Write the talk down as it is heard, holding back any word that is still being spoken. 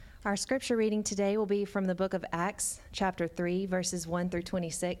Our scripture reading today will be from the book of Acts, chapter 3, verses 1 through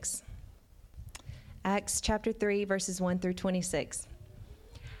 26. Acts chapter 3, verses 1 through 26.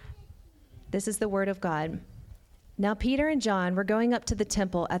 This is the word of God. Now Peter and John were going up to the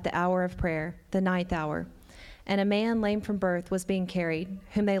temple at the hour of prayer, the ninth hour, and a man lame from birth was being carried,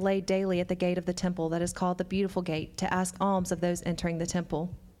 whom they laid daily at the gate of the temple that is called the Beautiful Gate, to ask alms of those entering the temple.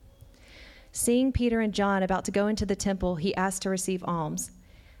 Seeing Peter and John about to go into the temple, he asked to receive alms.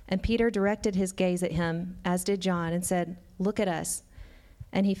 And Peter directed his gaze at him, as did John, and said, "Look at us."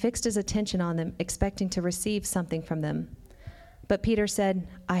 And he fixed his attention on them, expecting to receive something from them. But Peter said,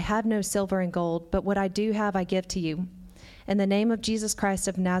 "I have no silver and gold, but what I do have I give to you. In the name of Jesus Christ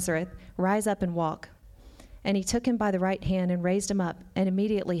of Nazareth, rise up and walk." And he took him by the right hand and raised him up, and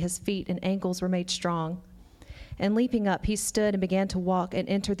immediately his feet and ankles were made strong. And leaping up, he stood and began to walk and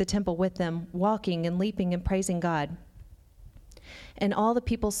entered the temple with them, walking and leaping and praising God. And all the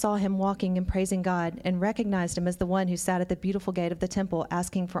people saw him walking and praising God, and recognized him as the one who sat at the beautiful gate of the temple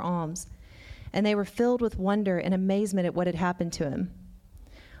asking for alms. And they were filled with wonder and amazement at what had happened to him.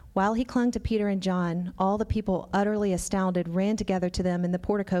 While he clung to Peter and John, all the people, utterly astounded, ran together to them in the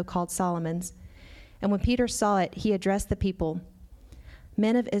portico called Solomon's. And when Peter saw it, he addressed the people,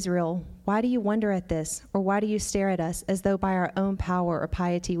 "Men of Israel, why do you wonder at this, or why do you stare at us as though by our own power or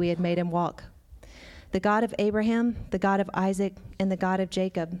piety we had made him walk? The God of Abraham, the God of Isaac, and the God of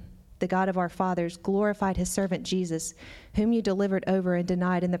Jacob, the God of our fathers, glorified his servant Jesus, whom you delivered over and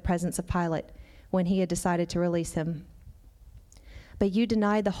denied in the presence of Pilate, when he had decided to release him. But you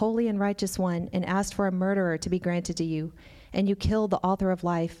denied the holy and righteous one and asked for a murderer to be granted to you, and you killed the author of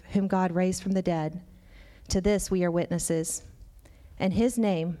life, whom God raised from the dead. To this we are witnesses. And his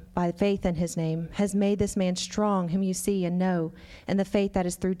name, by faith in his name, has made this man strong, whom you see and know, and the faith that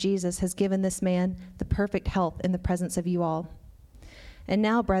is through Jesus has given this man the perfect health in the presence of you all. And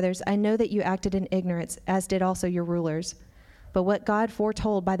now, brothers, I know that you acted in ignorance, as did also your rulers. But what God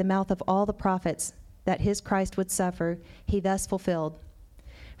foretold by the mouth of all the prophets, that his Christ would suffer, he thus fulfilled.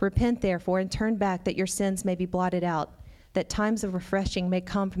 Repent, therefore, and turn back, that your sins may be blotted out, that times of refreshing may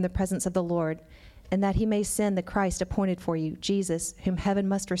come from the presence of the Lord, and that he may send the Christ appointed for you, Jesus, whom heaven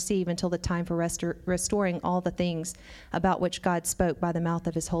must receive until the time for restoring all the things about which God spoke by the mouth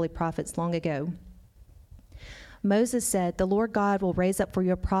of his holy prophets long ago. Moses said, "The Lord God will raise up for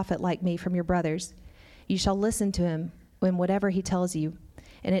you a prophet like me from your brothers. You shall listen to him in whatever he tells you.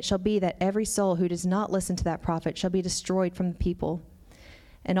 And it shall be that every soul who does not listen to that prophet shall be destroyed from the people."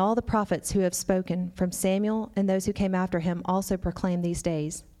 And all the prophets who have spoken, from Samuel and those who came after him, also proclaim these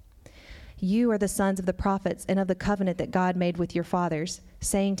days. You are the sons of the prophets and of the covenant that God made with your fathers,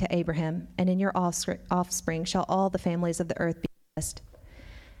 saying to Abraham, "And in your offspring shall all the families of the earth be blessed."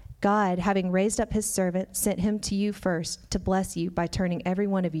 God, having raised up his servant, sent him to you first to bless you by turning every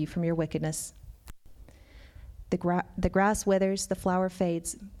one of you from your wickedness. The grass withers, the flower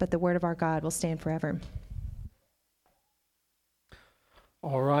fades, but the word of our God will stand forever.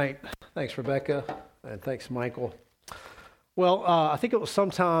 All right. Thanks, Rebecca, and thanks, Michael. Well, I think it was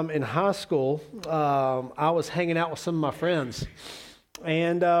sometime in high school, I was hanging out with some of my friends,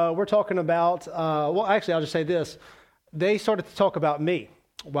 and we're talking about, actually, I'll just say this. They started to talk about me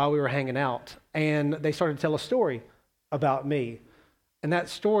while we were hanging out, and they started to tell a story about me, and that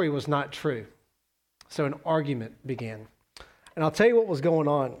story was not true. So an argument began. And I'll tell you what was going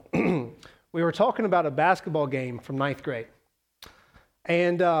on. We were talking about a basketball game from ninth grade.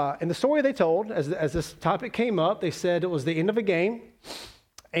 And the story they told, as this topic came up, they said it was the end of a game,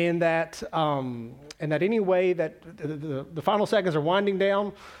 and that anyway that the final seconds are winding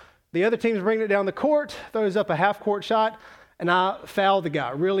down, the other team's bringing it down the court, throws up a half-court shot, and I fouled the guy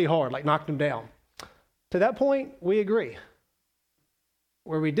really hard, like knocked him down. To that point, we agree.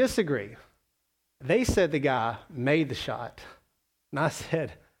 Where we disagree, they said the guy made the shot, and I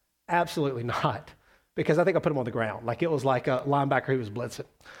said, absolutely not. Because I think I put him on the ground. Like it was like a linebacker who was blitzing.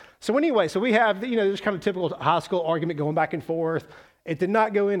 So anyway, we have, this kind of typical high school argument going back and forth. It did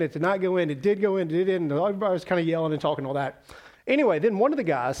not go in, it did not go in, it did go in, it didn't. Everybody was kind of yelling and talking all that. Anyway, then one of the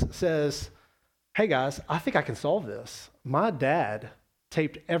guys says, "Hey guys, I think I can solve this. My dad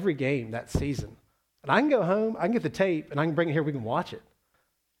taped every game that season. And I can go home, I can get the tape, and I can bring it here, we can watch it."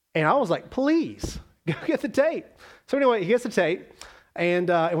 And I was like, "Please, go get the tape." So anyway, he gets the tape. And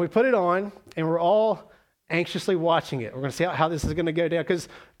we put it on, and we're all anxiously watching it. We're going to see how this is going to go down. Because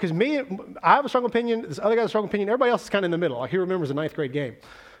I have a strong opinion, this other guy has a strong opinion, everybody else is kind of in the middle. Like he remembers the ninth grade game.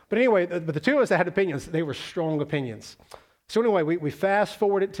 But anyway, the two of us that had opinions, they were strong opinions. So anyway, we fast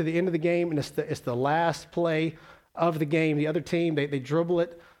forward it to the end of the game, and it's the last play of the game. The other team, they dribble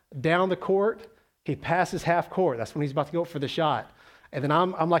it down the court. He passes half court. That's when he's about to go for the shot. And then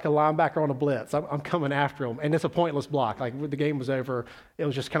I'm like a linebacker on a blitz. I'm coming after him, and it's a pointless block. Like when the game was over, it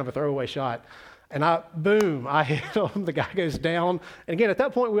was just kind of a throwaway shot. And I hit him. The guy goes down. And again, at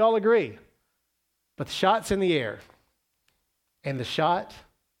that point, we all agree. But the shot's in the air, and the shot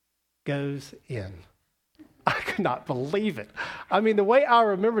goes in. I could not believe it. I mean, the way I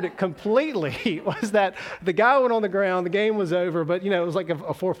remembered it completely was that the guy went on the ground, the game was over, but, it was like a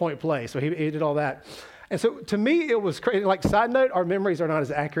 4-point play, so he did all that. And so to me, it was crazy. Like, side note, our memories are not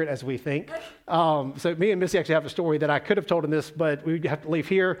as accurate as we think. So me and Missy actually have a story that I could have told in this, but we have to leave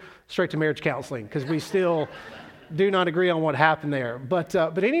here straight to marriage counseling because we still do not agree on what happened there. But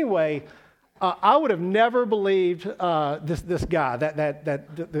anyway, I would have never believed this guy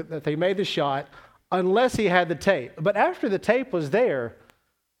that they made the shot unless he had the tape. But after the tape was there,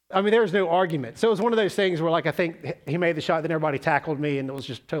 there was no argument. So it was one of those things where, like, I think he made the shot, then everybody tackled me, and it was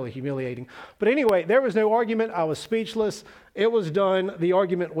just totally humiliating. But anyway, there was no argument. I was speechless. It was done. The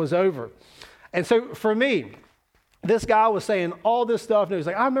argument was over. And so for me, this guy was saying all this stuff, and he was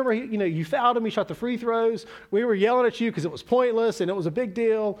like, I remember, you fouled him. He shot the free throws. We were yelling at you because it was pointless, and it was a big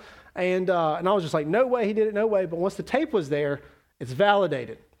deal. And I was just like, no way he did it, no way. But once the tape was there, it's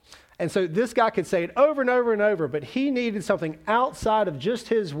validated. And so this guy could say it over and over and over, but he needed something outside of just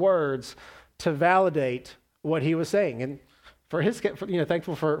his words to validate what he was saying. And for his,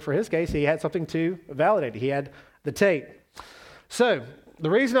 thankful for his case, he had something to validate. He had the tape. So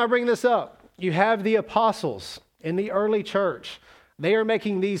the reason I bring this up, you have the apostles in the early church. They are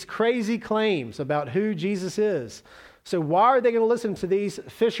making these crazy claims about who Jesus is. So why are they going to listen to these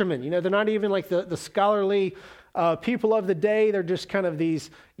fishermen? They're not even like the scholarly people of the day. They're just kind of these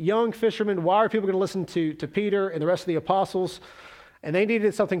young fishermen. Why are people going to listen to Peter and the rest of the apostles? And they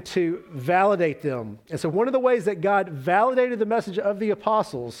needed something to validate them. And so one of the ways that God validated the message of the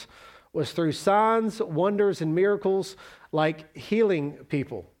apostles was through signs, wonders, and miracles, like healing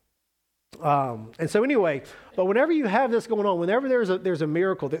people. And so anyway, but whenever you have this going on, whenever there's a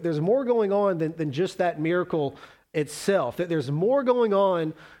miracle, there's more going on than just that miracle itself. That there's more going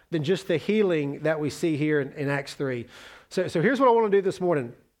on than just the healing that we see here in Acts 3. So here's what I want to do this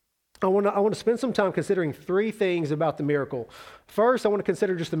morning. I want to spend some time considering three things about the miracle. First, I want to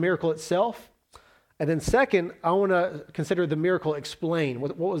consider just the miracle itself. And then second, I want to consider the miracle explained.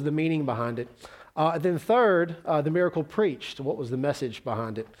 What was the meaning behind it? Then third, the miracle preached. What was the message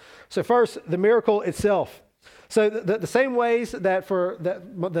behind it? So first, the miracle itself. So the same ways that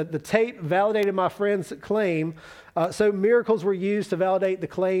the tape validated my friend's claim, so miracles were used to validate the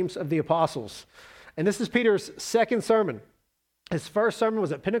claims of the apostles. And this is Peter's second sermon. His first sermon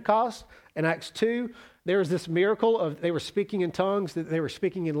was at Pentecost in Acts 2. There was this miracle of they were speaking in tongues, that they were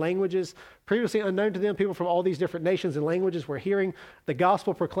speaking in languages previously unknown to them. People from all these different nations and languages were hearing the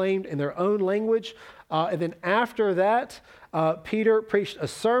gospel proclaimed in their own language. And then after that, Peter preached a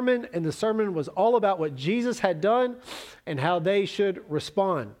sermon, and the sermon was all about what Jesus had done and how they should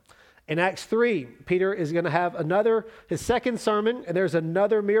respond. In Acts 3, Peter is going to have his second sermon, and there's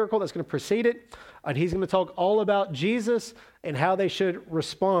another miracle that's going to precede it. And he's going to talk all about Jesus and how they should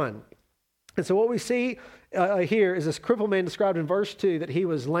respond. And so what we see here is this crippled man described in verse 2, that he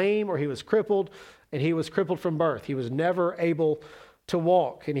was lame or he was crippled, and he was crippled from birth. He was never able to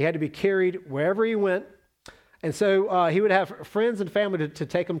walk, and he had to be carried wherever he went. And so he would have friends and family to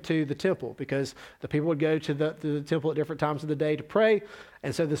take him to the temple, because the people would go to the temple at different times of the day to pray.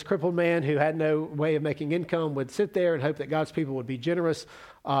 And so this crippled man who had no way of making income would sit there and hope that God's people would be generous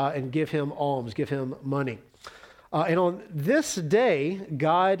and give him alms, give him money. And on this day,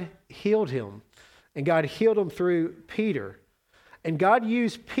 God healed him. And God healed him through Peter. And God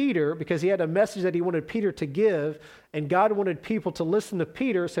used Peter because he had a message that he wanted Peter to give. And God wanted people to listen to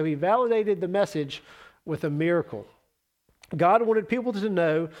Peter, so he validated the message with a miracle. God wanted people to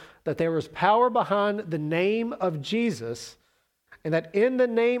know that there was power behind the name of Jesus, and that in the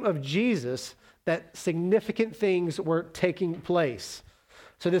name of Jesus, that significant things were taking place.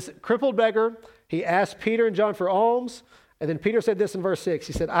 So this crippled beggar, he asked Peter and John for alms, and then Peter said this in verse 6.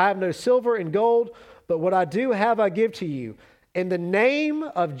 He said, I have no silver and gold, but what I do have I give to you. In the name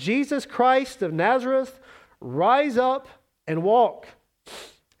of Jesus Christ of Nazareth, rise up and walk.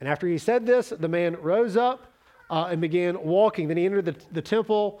 And after he said this, the man rose up and began walking. Then he entered the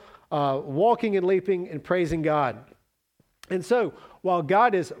temple, walking and leaping and praising God. And so, while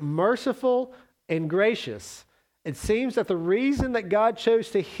God is merciful and gracious, it seems that the reason that God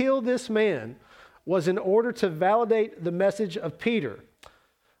chose to heal this man was in order to validate the message of Peter.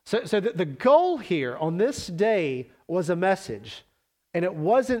 So the goal here on this day was a message, and it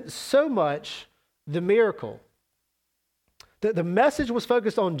wasn't so much the miracle. The message was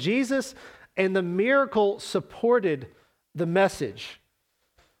focused on Jesus, and the miracle supported the message.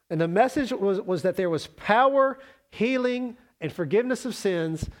 And the message was that there was power, healing, and forgiveness of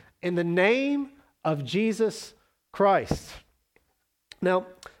sins in the name of Jesus Christ. Now,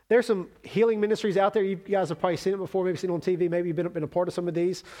 there's some healing ministries out there. You guys have probably seen it before, maybe seen it on TV, maybe you've been a part of some of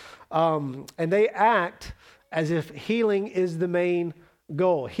these. And they act as if healing is the main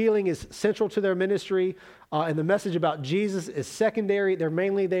goal. Healing is central to their ministry, and the message about Jesus is secondary. They're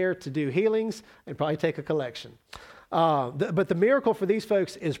mainly there to do healings and probably take a collection. But the miracle for these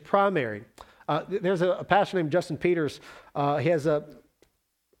folks is primary. There's a pastor named Justin Peters. He has a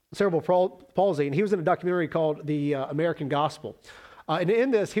cerebral palsy, and he was in a documentary called The American Gospel. And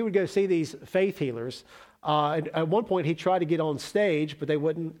in this, he would go see these faith healers. And at one point, he tried to get on stage, but they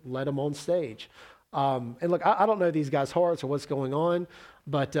wouldn't let him on stage. And look, I don't know these guys' hearts or what's going on,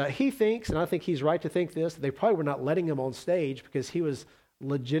 but he thinks, and I think he's right to think this, they probably were not letting him on stage because he was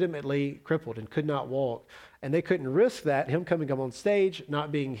legitimately crippled and could not walk. And they couldn't risk that, him coming up on stage,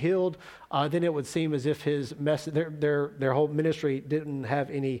 not being healed. Then it would seem as if his their whole ministry didn't have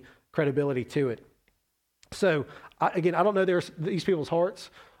any credibility to it. So, I don't know these people's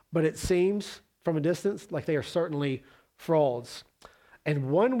hearts, but it seems from a distance like they are certainly frauds. And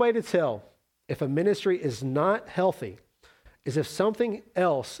one way to tell if a ministry is not healthy is if something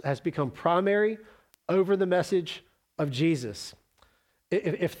else has become primary over the message of Jesus.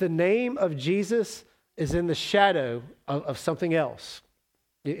 If the name of Jesus is in the shadow of something else,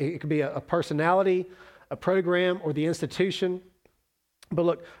 it could be a personality, a program, or the institution. But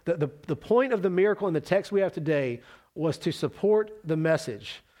look, the point of the miracle in the text we have today was to support the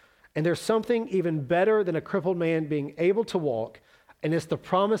message. And there's something even better than a crippled man being able to walk, and it's the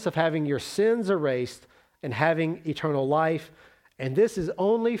promise of having your sins erased and having eternal life. And this is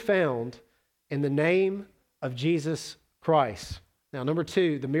only found in the name of Jesus Christ. Now, number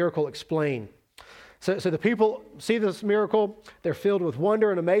two, the miracle explained. So the people see this miracle. They're filled with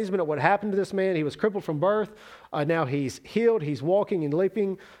wonder and amazement at what happened to this man. He was crippled from birth. Now he's healed. He's walking and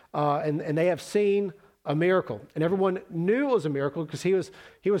leaping. And they have seen a miracle. And everyone knew it was a miracle because he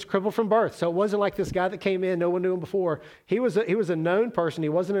was crippled from birth. So it wasn't like this guy that came in, no one knew him before. He was a known person. He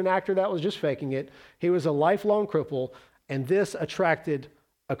wasn't an actor that was just faking it. He was a lifelong cripple. And this attracted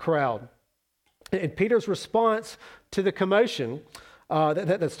a crowd. And Peter's response to the commotion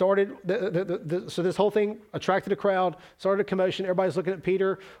that started, so this whole thing attracted a crowd, started a commotion. Everybody's looking at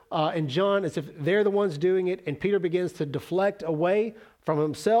Peter and John as if they're the ones doing it. And Peter begins to deflect away from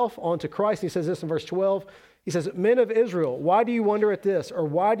himself onto Christ. And he says this in verse 12. He says, "Men of Israel, why do you wonder at this? Or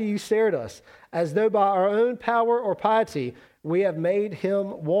why do you stare at us as though by our own power or piety we have made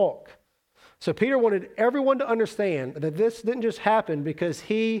him walk?" So Peter wanted everyone to understand that this didn't just happen because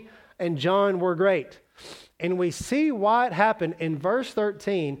he and John were great. And we see why it happened in verse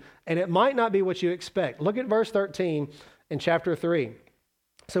 13, and it might not be what you expect. Look at verse 13 in chapter 3.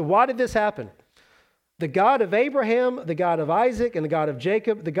 So why did this happen? The God of Abraham, the God of Isaac, and the God of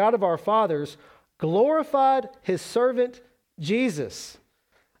Jacob, the God of our fathers, glorified his servant Jesus.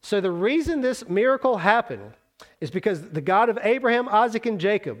 So the reason this miracle happened is because the God of Abraham, Isaac, and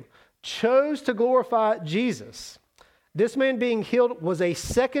Jacob chose to glorify Jesus. This man being healed was a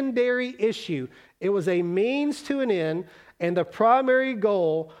secondary issue. It was a means to an end, and the primary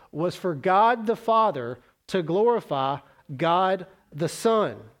goal was for God the Father to glorify God the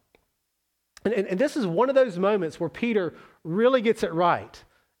Son. And this is one of those moments where Peter really gets it right.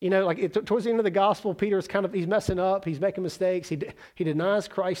 You know, like towards the end of the gospel, Peter's he's messing up, he's making mistakes, he denies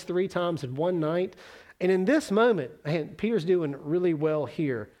Christ 3 times in one night. And in this moment, man, Peter's doing really well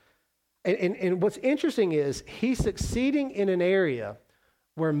here. And what's interesting is he's succeeding in an area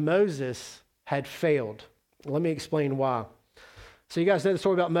where Moses had failed. Let me explain why. So you guys know the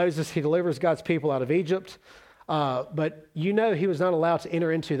story about Moses. He delivers God's people out of Egypt, but he was not allowed to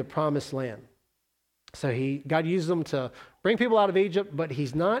enter into the promised land. So God uses him to bring people out of Egypt, but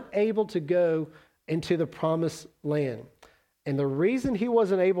he's not able to go into the promised land. And the reason he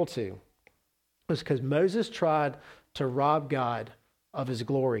wasn't able to was because Moses tried to rob God of his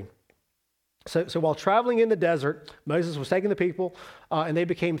glory. So while traveling in the desert, Moses was taking the people, and they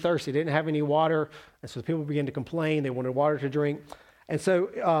became thirsty. They didn't have any water, and so the people began to complain. They wanted water to drink. And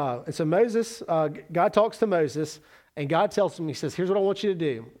so Moses, God talks to Moses, and God tells him, he says, "Here's what I want you to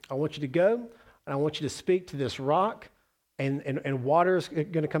do. I want you to go, and I want you to speak to this rock, and water is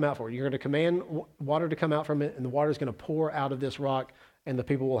going to come out for it. You're going to command water to come out from it, and the water is going to pour out of this rock, and the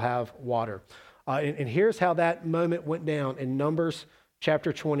people will have water." And here's how that moment went down in Numbers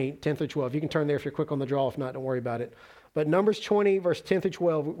chapter 20, 10 through 12. You can turn there if you're quick on the draw. If not, don't worry about it. But Numbers 20, verse 10 through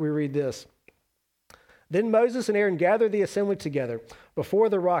 12, we read this. "Then Moses and Aaron gathered the assembly together before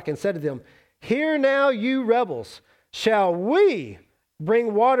the rock and said to them, 'Hear now, you rebels, shall we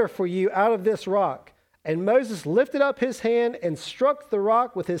bring water for you out of this rock. And Moses lifted up his hand and struck the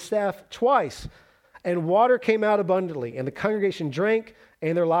rock with his staff twice, and water came out abundantly, and the congregation drank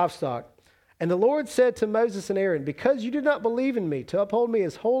and their livestock. And the Lord said to Moses and Aaron, because you did not believe in me to uphold me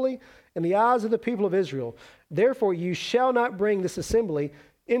as holy in the eyes of the people of Israel, therefore you shall not bring this assembly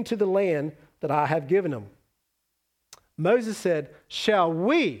into the land that I have given them. Moses said, shall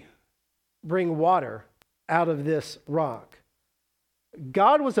we bring water out of this rock?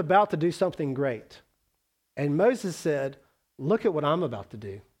 God was about to do something great. And Moses said, look at what I'm about to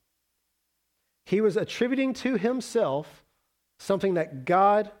do. He was attributing to himself something that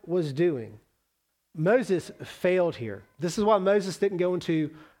God was doing. Moses failed here. This is why Moses didn't go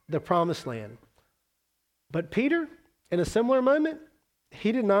into the promised land. But Peter, in a similar moment,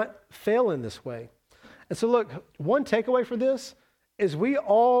 he did not fail in this way. And so look, one takeaway for this is we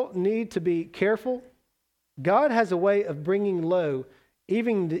all need to be careful. God has a way of bringing low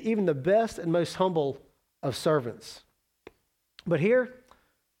even the best and most humble of servants. But here,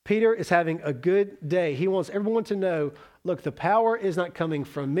 Peter is having a good day. He wants everyone to know, look, the power is not coming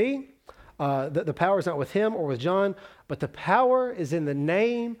from me. The power is not with him or with John, but the power is in the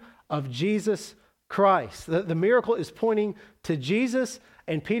name of Jesus Christ. The miracle is pointing to Jesus,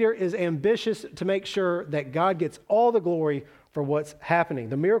 and Peter is ambitious to make sure that God gets all the glory for what's happening.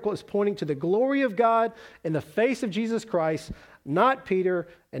 The miracle is pointing to the glory of God in the face of Jesus Christ, not Peter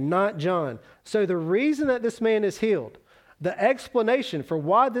and not John. So the reason that this man is healed, the explanation for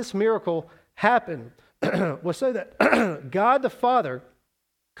why this miracle happened was so that God the Father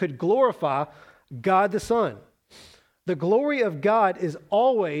could glorify God the Son. The glory of God is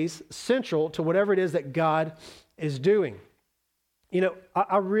always central to whatever it is that God is doing. You know,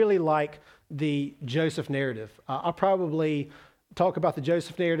 I really like the Joseph narrative. I'll probably talk about the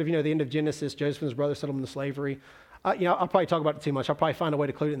Joseph narrative, the end of Genesis, Joseph and his brother sold him into slavery. I'll probably talk about it too much. I'll probably find a way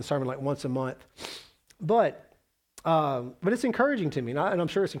to include it in the sermon like once a month. But it's encouraging to me, and I'm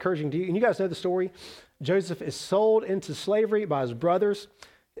sure it's encouraging to you. And you guys know the story. Joseph is sold into slavery by his brothers.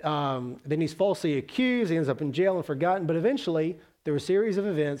 Then he's falsely accused. He ends up in jail and forgotten. But eventually, through a series of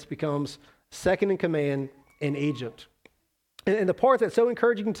events, becomes second in command in Egypt. And the part that's so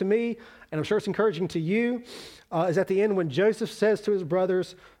encouraging to me, and I'm sure it's encouraging to you, is at the end when Joseph says to his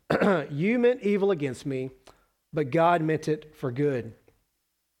brothers, you meant evil against me, but God meant it for good.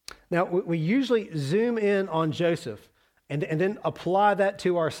 Now, we usually zoom in on Joseph and then apply that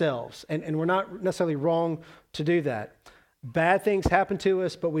to ourselves. And we're not necessarily wrong to do that. Bad things happen to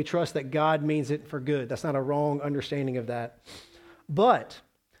us, but we trust that God means it for good. That's not a wrong understanding of that. But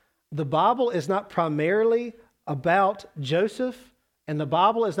the Bible is not primarily about Joseph, and the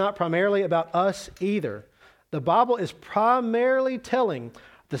Bible is not primarily about us either. The Bible is primarily telling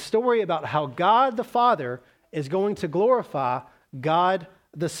the story about how God the Father is going to glorify God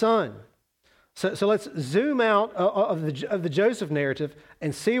the Son. So let's zoom out of the Joseph narrative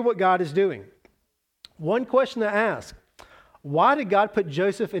and see what God is doing. One question to ask: why did God put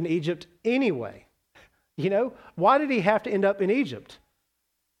Joseph in Egypt anyway? Why did he have to end up in Egypt?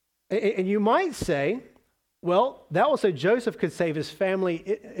 And you might say, well, that was so Joseph could save his family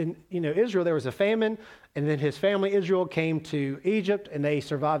in Israel. There was a famine, and then his family Israel came to Egypt, and they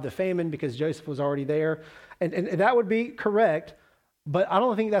survived the famine because Joseph was already there. And that would be correct, but I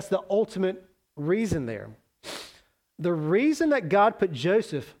don't think that's the ultimate reason there. The reason that God put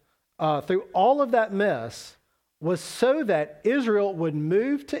Joseph through all of that mess was so that Israel would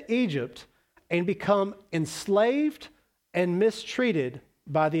move to Egypt and become enslaved and mistreated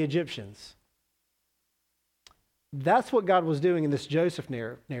by the Egyptians. That's what God was doing in this Joseph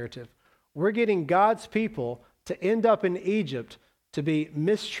narrative. We're getting God's people to end up in Egypt to be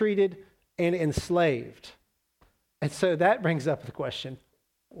mistreated and enslaved. And so that brings up the question,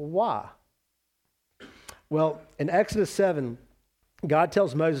 why? Well, in Exodus 7, God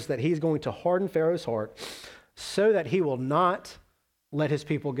tells Moses that he's going to harden Pharaoh's heart so that he will not let his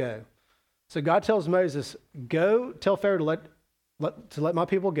people go. So God tells Moses, go tell Pharaoh to let my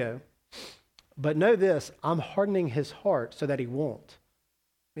people go. But know this, I'm hardening his heart so that he won't.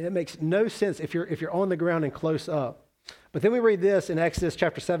 That makes no sense if you're on the ground and close up. But then we read this in Exodus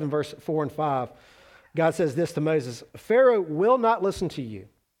chapter 7, verse 4 and 5. God says this to Moses, Pharaoh will not listen to you.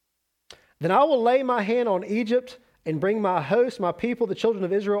 Then I will lay my hand on Egypt and bring my host, my people, the children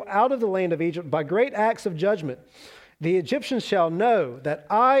of Israel, out of the land of Egypt by great acts of judgment. The Egyptians shall know that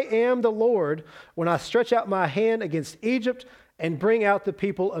I am the Lord when I stretch out my hand against Egypt and bring out the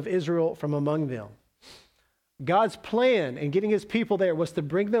people of Israel from among them. God's plan in getting his people there was to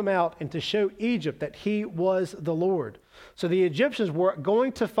bring them out and to show Egypt that he was the Lord. So the Egyptians were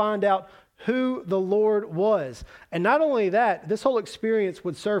going to find out who the Lord was. And not only that, this whole experience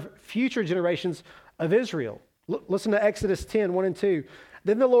would serve future generations of Israel. Listen to Exodus 10, 1 and 2.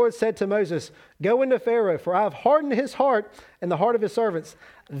 Then the Lord said to Moses, go into Pharaoh, for I have hardened his heart and the heart of his servants.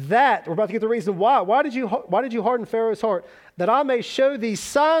 That, we're about to get the reason why. Why did you harden Pharaoh's heart? That I may show these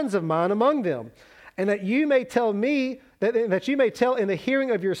signs of mine among them, and that you may tell me, that you may tell in the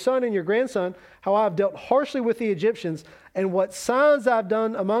hearing of your son and your grandson how I have dealt harshly with the Egyptians and what signs I've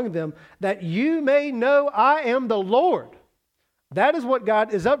done among them, that you may know I am the Lord. That is what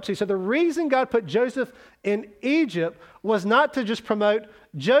God is up to. So the reason God put Joseph in Egypt was not to just promote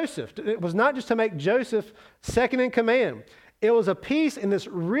Joseph. It was not just to make Joseph second in command. It was a piece in this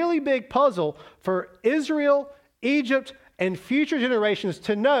really big puzzle for Israel, Egypt, and future generations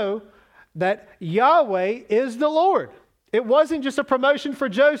to know that Yahweh is the Lord. It wasn't just a promotion for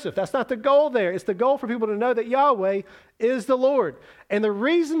Joseph. That's not the goal there. It's the goal for people to know that Yahweh is the Lord. And the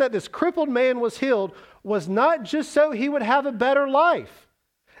reason that this crippled man was healed was not just so he would have a better life.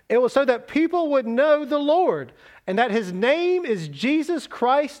 It was so that people would know the Lord and that his name is Jesus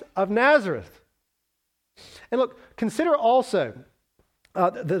Christ of Nazareth. And look, consider also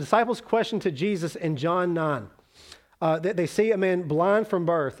the disciples' question to Jesus in John 9. They see a man blind from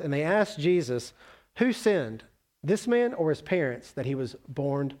birth, and they ask Jesus, who sinned, this man or his parents, that he was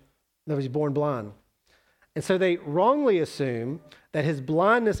born blind? And so they wrongly assume that his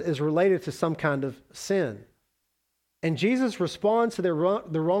blindness is related to some kind of sin. And Jesus responds to the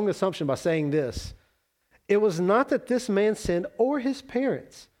wrong assumption by saying this: it was not that this man sinned or his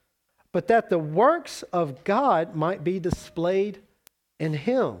parents, but that the works of God might be displayed in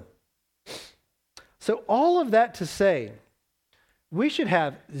him. So all of that to say, we should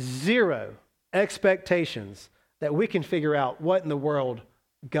have zero expectations that we can figure out what in the world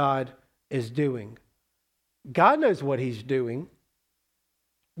God is doing. God knows what he's doing.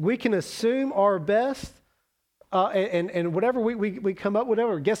 We can assume our best, and whatever we come up with,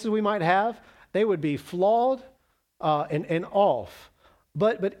 whatever guesses we might have, they would be flawed and off.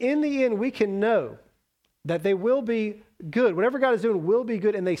 But in the end, we can know that they will be good. Whatever God is doing will be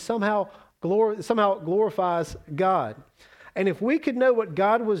good, and they somehow glorifies God. And if we could know what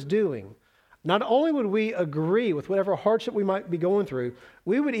God was doing, not only would we agree with whatever hardship we might be going through,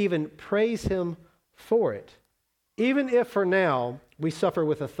 we would even praise him for it, even if for now we suffer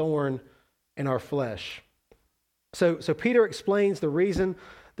with a thorn in our flesh. So Peter explains the reason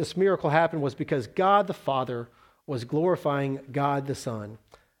this miracle happened was because God the Father was glorifying God the Son.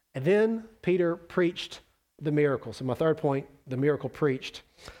 And then Peter preached the miracle. So my third point, the miracle preached.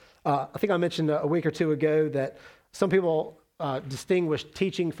 I think I mentioned a week or two ago that some people distinguish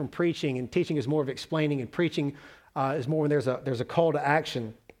teaching from preaching, and teaching is more of explaining, and preaching is more when there's a call to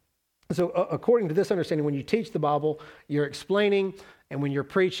action. So according to this understanding, when you teach the Bible, you're explaining, and when you're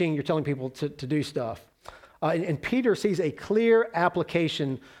preaching, you're telling people to do stuff. And Peter sees a clear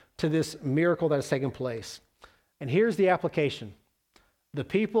application to this miracle that has taken place. And here's the application. The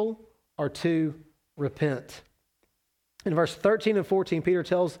people are to repent. In verse 13 and 14, Peter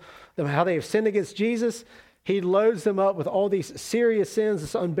tells them how they have sinned against Jesus. He loads them up with all these serious sins,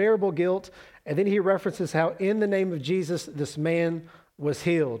 this unbearable guilt. And then he references how in the name of Jesus, this man was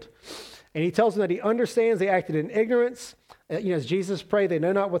healed. And he tells them that he understands they acted in ignorance. As Jesus prayed, they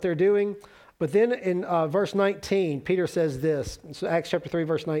know not what they're doing. But then in verse 19, Peter says this. So Acts chapter 3,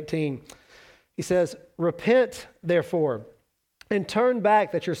 verse 19. He says, repent, therefore, and turn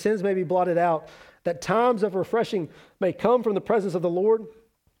back that your sins may be blotted out, that times of refreshing may come from the presence of the Lord,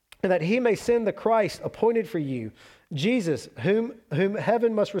 and that he may send the Christ appointed for you, Jesus, whom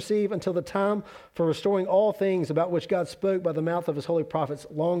heaven must receive until the time for restoring all things about which God spoke by the mouth of his holy prophets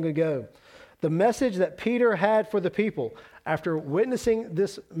long ago. The message that Peter had for the people after witnessing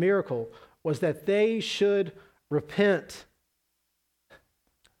this miracle was that they should repent.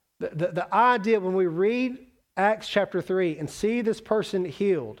 The idea when we read Acts chapter 3 and see this person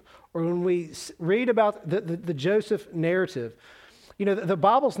healed, or when we read about the Joseph narrative, the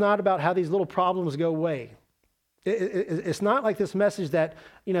Bible's not about how these little problems go away. It's not like this message that,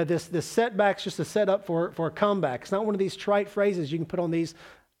 this setback's just a setup for a comeback. It's not one of these trite phrases you can put on these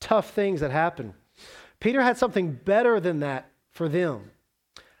tough things that happen. Peter had something better than that for them.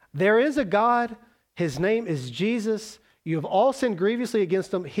 There is a God. His name is Jesus. You have all sinned grievously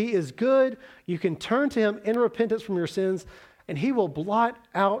against him. He is good. You can turn to him in repentance from your sins, and he will blot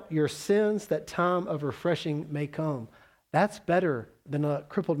out your sins that time of refreshing may come. That's better than a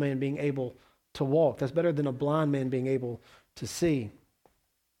crippled man being able to walk. That's better than a blind man being able to see.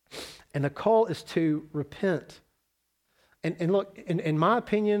 And the call is to repent. And look, in my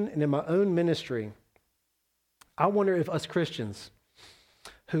opinion and in my own ministry, I wonder if us Christians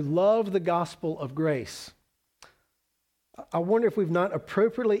who love the gospel of grace. I wonder if we've not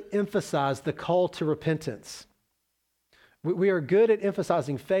appropriately emphasized the call to repentance. We are good at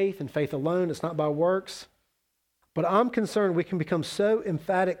emphasizing faith and faith alone. It's not by works. But I'm concerned we can become so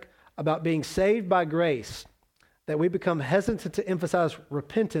emphatic about being saved by grace that we become hesitant to emphasize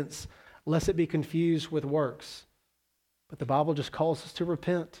repentance lest it be confused with works. But the Bible just calls us to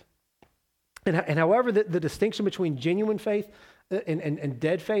repent. And however the distinction between genuine faith and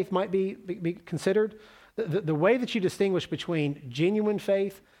dead faith might be considered, the way that you distinguish between genuine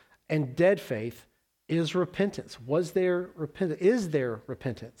faith and dead faith is repentance. Was there repentance? Is there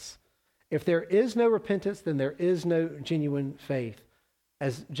repentance? If there is no repentance, then there is no genuine faith.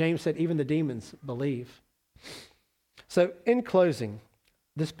 As James said, even the demons believe. So in closing,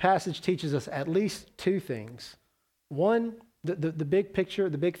 this passage teaches us at least two things. One, the big picture,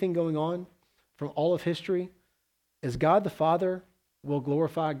 the big thing going on from all of history is God the Father will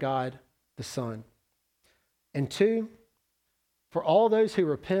glorify God the Son. And two, for all those who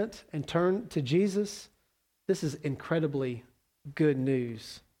repent and turn to Jesus, this is incredibly good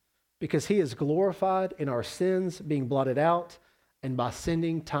news because he is glorified in our sins being blotted out and by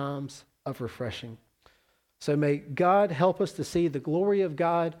sending times of refreshing. So may God help us to see the glory of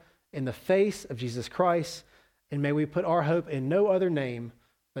God in the face of Jesus Christ, and may we put our hope in no other name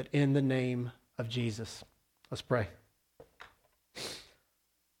but in the name of Jesus. Let's pray.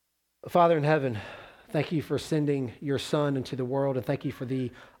 Father in heaven, thank you for sending your Son into the world, and thank you for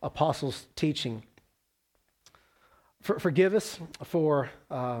the apostles' teaching. Forgive us for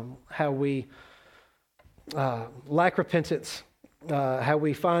how we lack repentance, how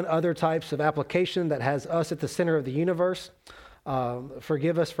we find other types of application that has us at the center of the universe.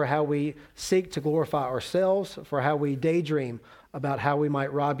 Forgive us for how we seek to glorify ourselves, for how we daydream about how we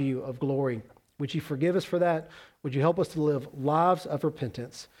might rob you of glory. Would you forgive us for that? Would you help us to live lives of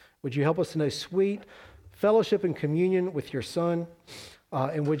repentance? Would you help us to know sweet fellowship and communion with your Son?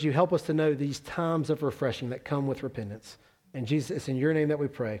 And would you help us to know these times of refreshing that come with repentance? And Jesus, it's in your name that we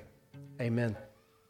pray. Amen.